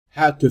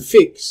how to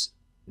fix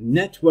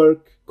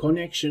network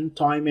connection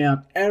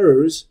timeout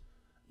errors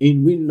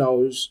in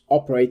Windows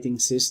operating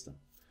system.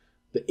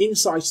 The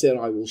insights that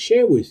I will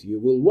share with you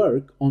will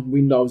work on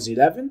Windows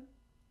 11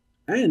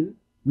 and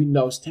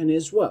Windows 10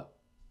 as well.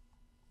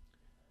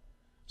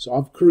 So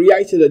I've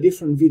created a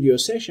different video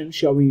session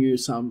showing you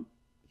some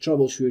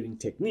troubleshooting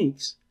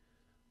techniques,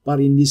 but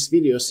in this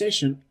video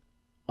session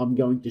I'm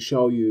going to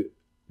show you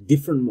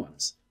different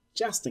ones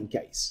just in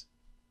case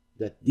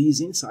that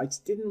these insights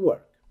didn't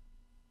work.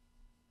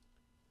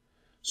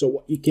 So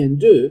what you can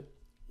do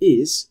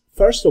is,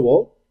 first of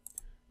all,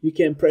 you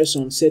can press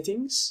on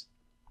settings.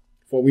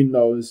 For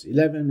Windows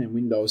 11 and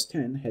Windows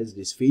 10 has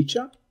this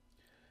feature,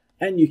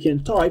 and you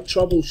can type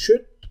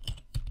troubleshoot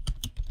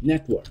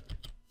network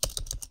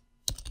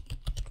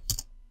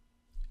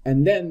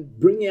and then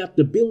bring out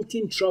the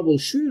built-in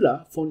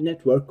troubleshooter for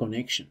network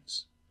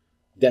connections.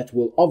 That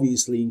will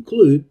obviously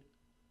include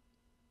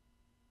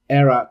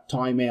error,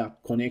 timeout,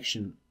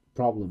 connection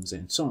problems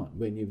and so on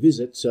when you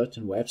visit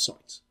certain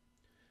websites.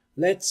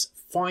 Let's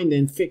find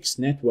and fix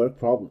network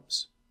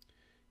problems.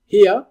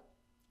 Here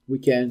we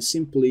can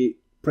simply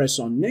press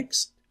on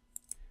next.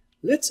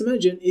 Let's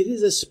imagine it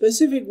is a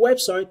specific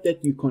website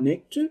that you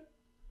connect to,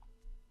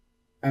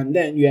 and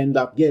then you end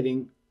up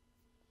getting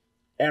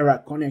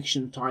error,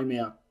 connection,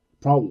 timeout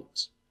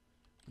problems.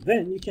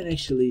 Then you can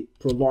actually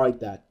provide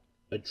that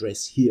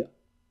address here.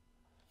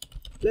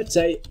 Let's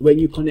say when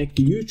you connect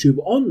to YouTube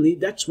only,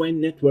 that's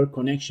when network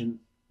connection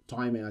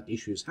timeout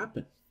issues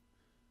happen.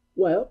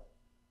 Well,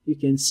 you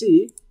can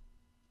see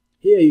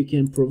here you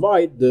can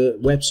provide the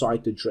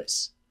website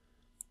address.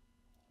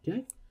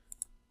 Okay.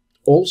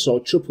 Also,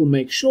 triple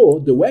make sure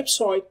the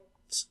website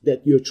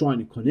that you're trying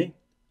to connect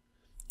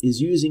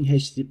is using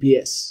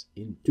HTTPS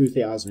in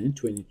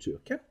 2022.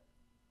 Okay.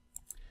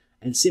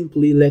 And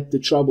simply let the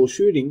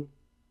troubleshooting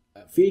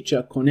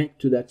feature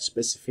connect to that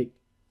specific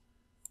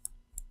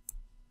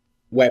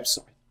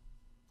website.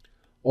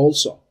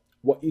 Also,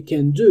 what you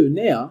can do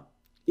now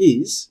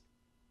is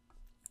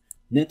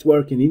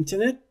network and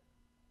internet.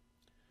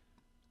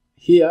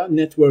 Here,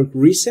 network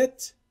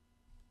reset,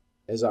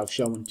 as I've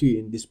shown to you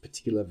in this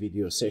particular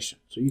video session.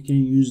 So you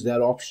can use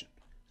that option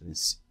and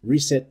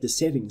reset the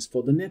settings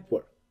for the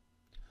network.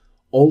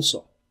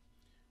 Also,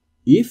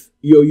 if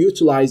you're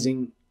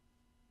utilizing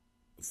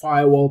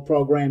firewall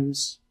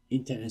programs,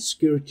 internet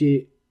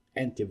security,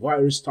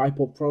 antivirus type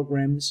of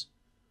programs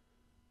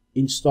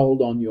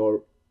installed on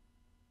your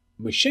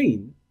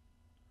machine,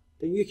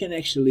 then you can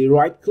actually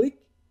right click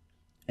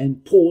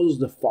and pause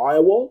the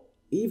firewall,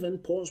 even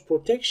pause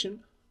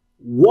protection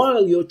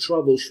while you're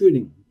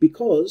troubleshooting,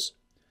 because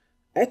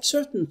at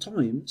certain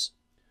times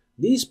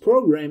these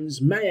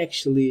programs may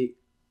actually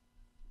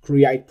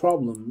create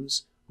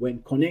problems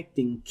when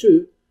connecting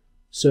to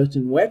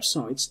certain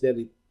websites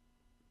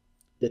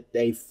that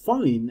they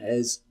find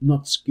as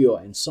not secure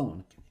and so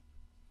on.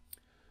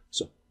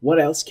 So what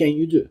else can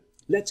you do?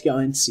 Let's go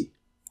and see.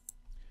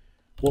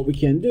 What we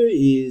can do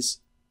is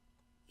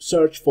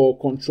search for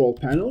control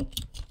panel,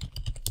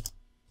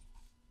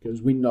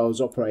 because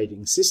Windows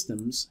operating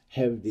systems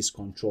have this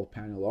control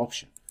panel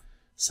option.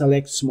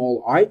 Select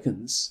small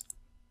icons,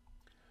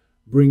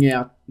 bring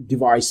out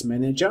device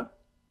manager,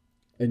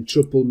 and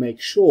triple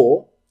make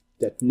sure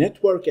that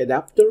network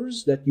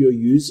adapters that you're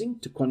using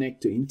to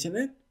connect to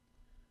internet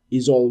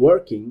is all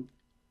working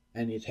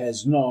and it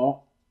has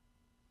no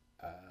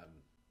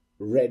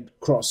red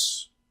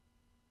cross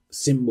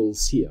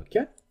symbols here.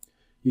 Okay,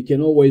 you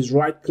can always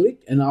right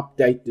click and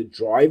update the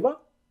driver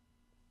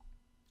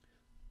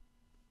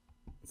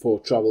for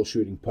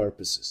troubleshooting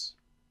purposes.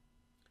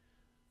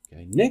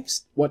 Okay,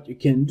 next, what you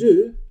can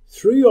do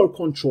through your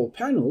control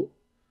panel,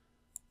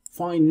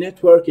 find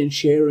network and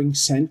sharing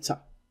center.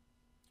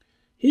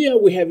 Here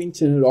we have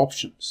internet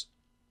options.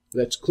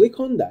 Let's click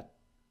on that.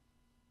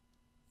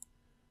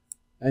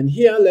 And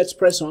here let's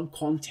press on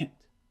content.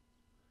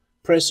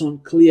 Press on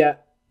clear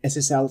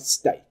SSL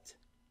state.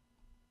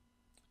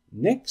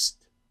 Next,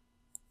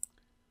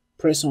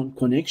 press on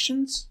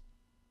connections.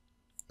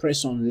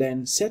 Press on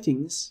LAN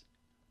settings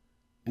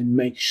and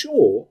make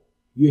sure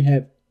you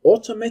have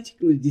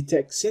automatically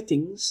detect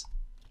settings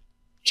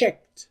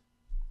checked.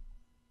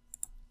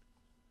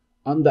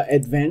 Under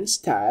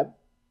Advanced tab,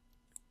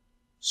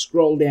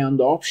 scroll down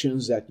the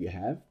options that you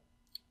have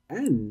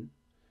and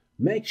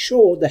make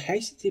sure the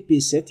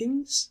HTTP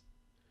settings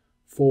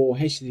for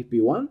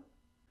HTTP 1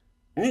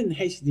 and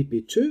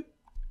HTTP 2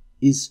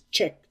 is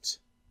checked.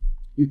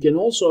 You can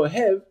also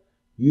have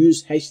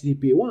use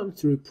HTTP 1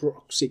 through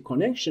proxy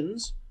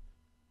connections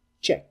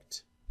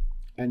checked,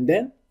 and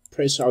then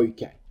press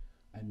OK,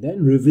 and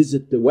then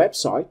revisit the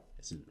website,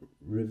 as in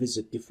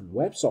revisit different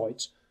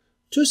websites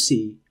to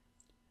see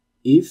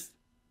if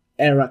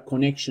error,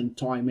 connection,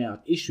 timeout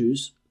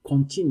issues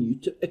continue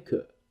to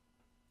occur.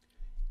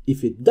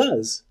 If it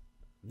does,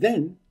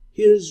 then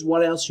here's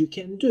what else you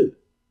can do.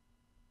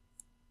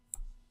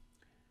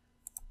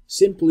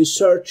 Simply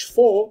search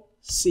for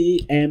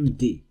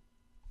CMD.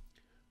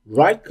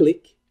 Right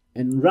click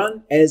and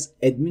run as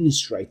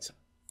administrator.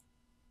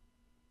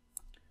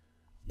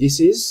 This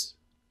is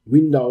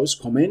Windows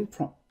command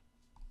prompt.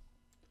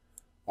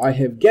 I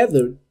have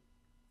gathered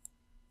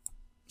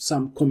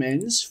some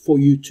commands for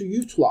you to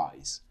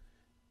utilize.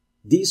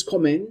 These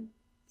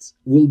commands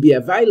will be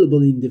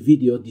available in the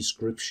video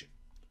description.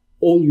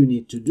 All you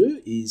need to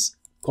do is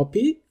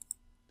copy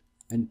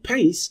and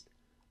paste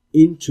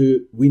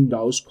into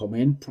Windows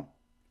command prompt,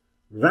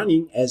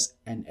 running as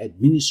an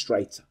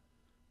administrator,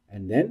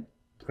 and then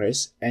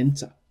press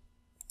enter.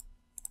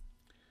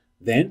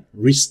 Then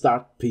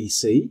restart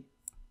PC.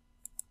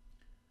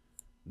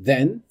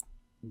 Then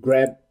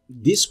grab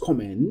this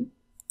command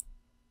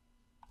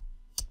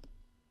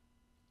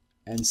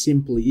and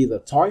simply either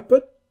type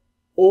it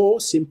or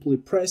simply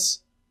press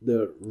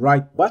the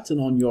right button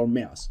on your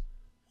mouse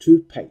to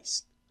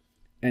paste,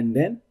 and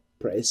then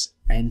press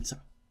enter.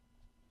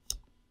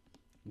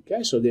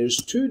 Okay, so there's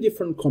two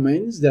different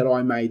commands that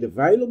I made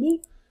available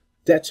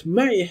that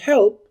may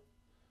help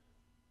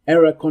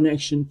error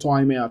connection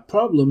timeout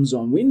problems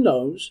on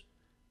Windows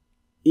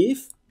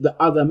if the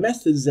other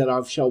methods that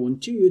I've shown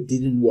to you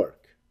didn't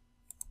work.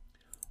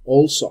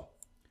 Also,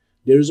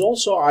 there's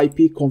also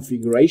IP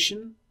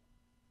configuration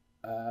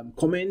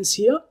commands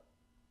here.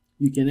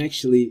 You can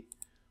actually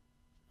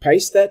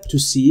paste that to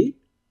see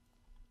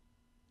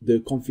the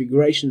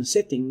configuration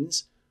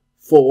settings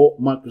for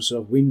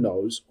Microsoft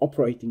Windows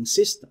operating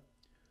system.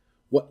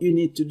 What you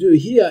need to do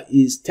here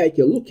is take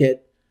a look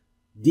at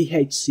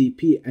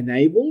DHCP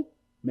enable,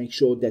 make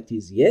sure that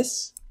is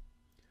yes.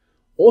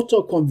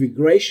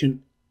 Autoconfiguration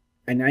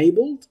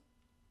enabled,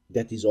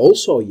 that is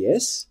also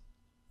yes.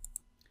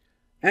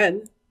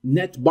 And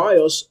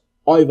NetBIOS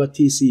over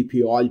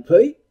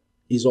Tcpip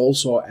is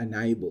also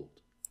enabled.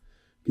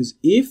 Because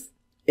if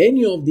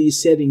any of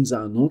these settings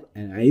are not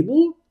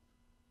enabled,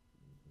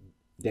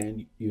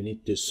 then you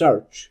need to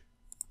search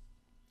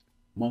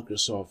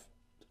Microsoft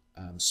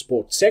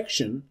support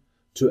section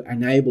to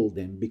enable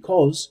them,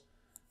 because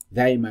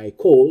they may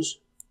cause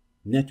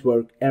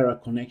network error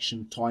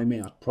connection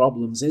timeout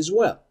problems as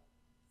well.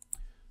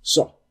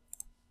 So,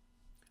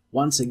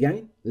 once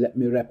again, let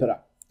me wrap it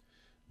up.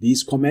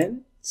 These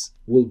commands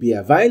will be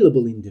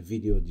available in the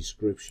video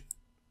description.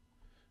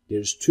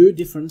 There's two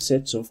different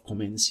sets of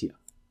commands here.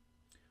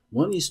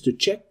 One is to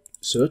check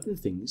certain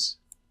things,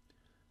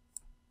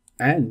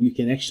 and you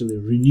can actually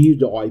renew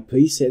the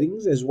IP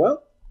settings as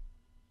well.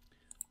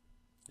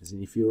 As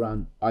in, if you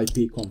run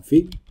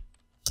ipconfig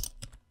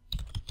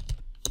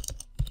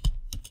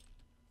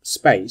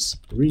space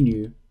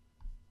renew,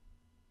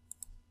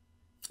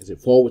 as a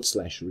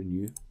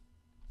 /renew.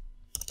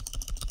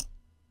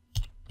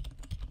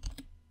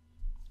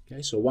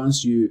 Okay, so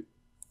once you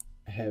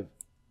have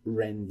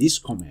ran this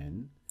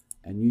command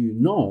and you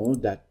know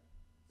that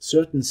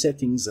certain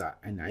settings are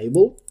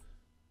enabled,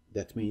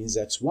 that means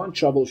that's one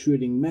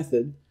troubleshooting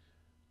method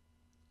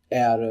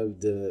out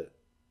of the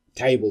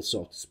table,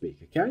 so to speak,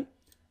 okay?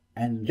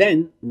 And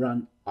then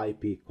run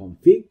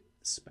ipconfig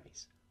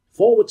space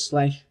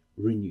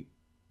 /renew.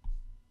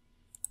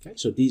 Okay,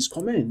 so these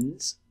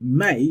commands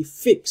may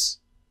fix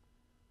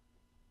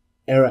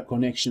error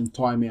connection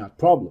timeout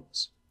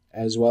problems,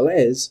 as well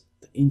as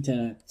the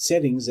internet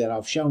settings that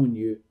I've shown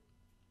you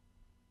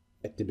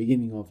at the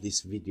beginning of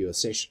this video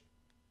session.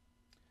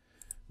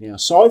 Now,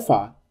 so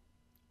far,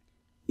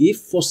 if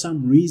for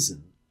some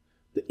reason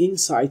the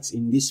insights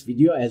in this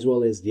video, as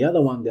well as the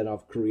other one that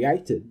I've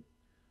created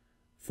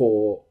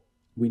for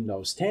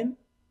Windows 10,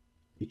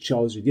 it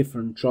shows you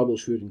different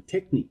troubleshooting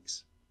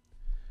techniques.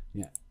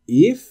 Now,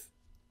 if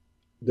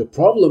the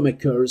problem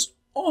occurs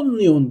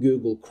only on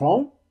Google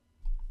Chrome,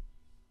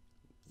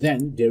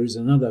 then there is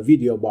another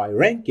video by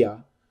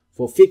Rankia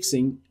for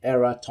fixing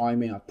error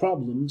timeout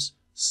problems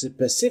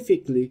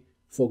specifically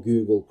for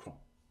Google Chrome.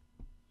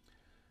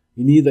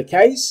 In either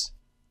case,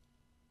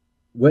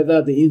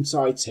 whether the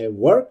insights have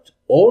worked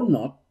or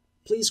not,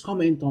 please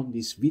comment on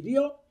this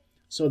video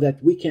so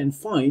that we can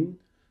find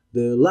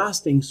the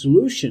lasting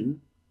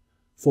solution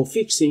for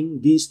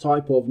fixing these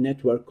type of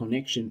network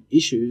connection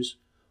issues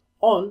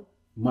on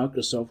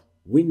Microsoft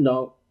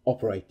Windows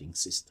operating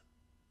system.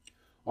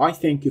 I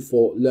thank you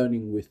for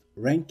learning with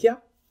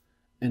Rankia,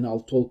 and I'll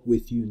talk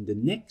with you in the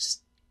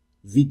next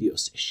video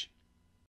session.